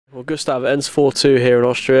Well, Gustav, it ends 4-2 here in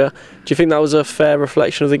Austria. Do you think that was a fair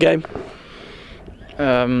reflection of the game?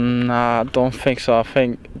 Nah, I don't think so. I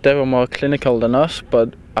think they were more clinical than us,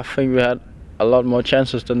 but I think we had a lot more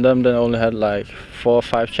chances than them. They only had like 4 or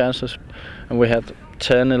 5 chances, and we had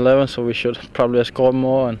 10, 11, so we should probably have scored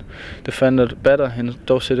more and defended better in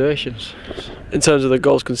those situations. In terms of the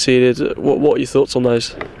goals conceded, what are your thoughts on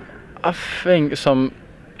those? I think some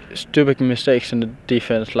stupid mistakes in the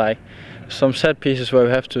defense, like some set pieces where we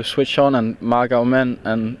have to switch on and mark our men,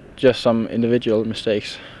 and just some individual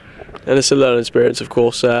mistakes. And it's a learning experience, of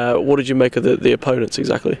course. What did you make of the opponents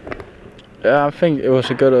exactly? Yeah, I think it was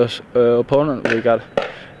a good opponent. We got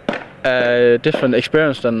a different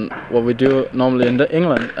experience than what we do normally in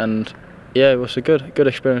England, and yeah, it was a good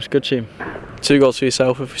experience, good team. 2 goals for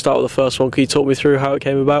yourself. If we start with the first one, can you talk me through how it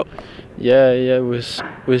came about? Yeah,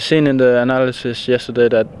 we've seen in the analysis yesterday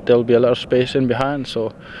that there'll be a lot of space in behind,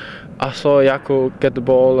 so I saw Jaco get the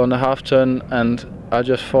ball on the half turn, and I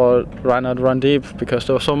just thought why not run deep because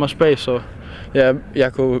there was so much space. So yeah,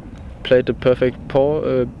 Jaco played the perfect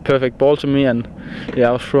ball to me, and yeah,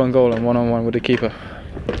 I was through on goal and 1-on-1 with the keeper.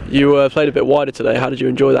 You played a bit wider today. How did you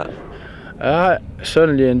enjoy that? I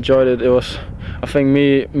certainly enjoyed it. It was, I think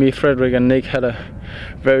me, Frederick and Nick had a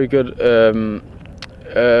very good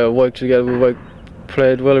work together. We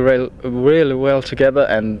played really well together,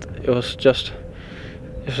 and it was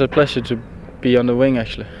a pleasure to be on the wing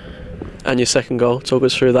actually. And your second goal, talk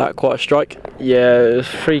us through that. Quite a strike. Yeah,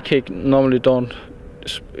 free kick. Normally don't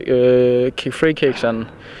kick free kicks, and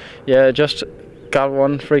yeah, just got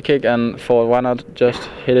one free kick and thought why not just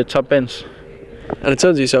hit it top bins. And in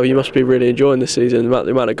terms of yourself, you must be really enjoying this season,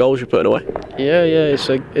 the amount of goals you're putting away. Yeah,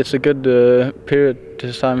 it's a good period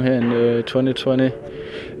this time here in 2020.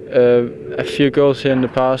 A few goals here in the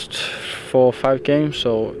past 4 or 5 games,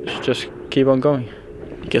 so just keep on going.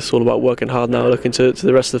 I guess it's all about working hard now, looking to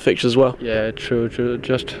the rest of the fixtures as well. Yeah, true.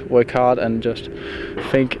 Just work hard and just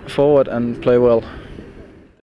think forward and play well.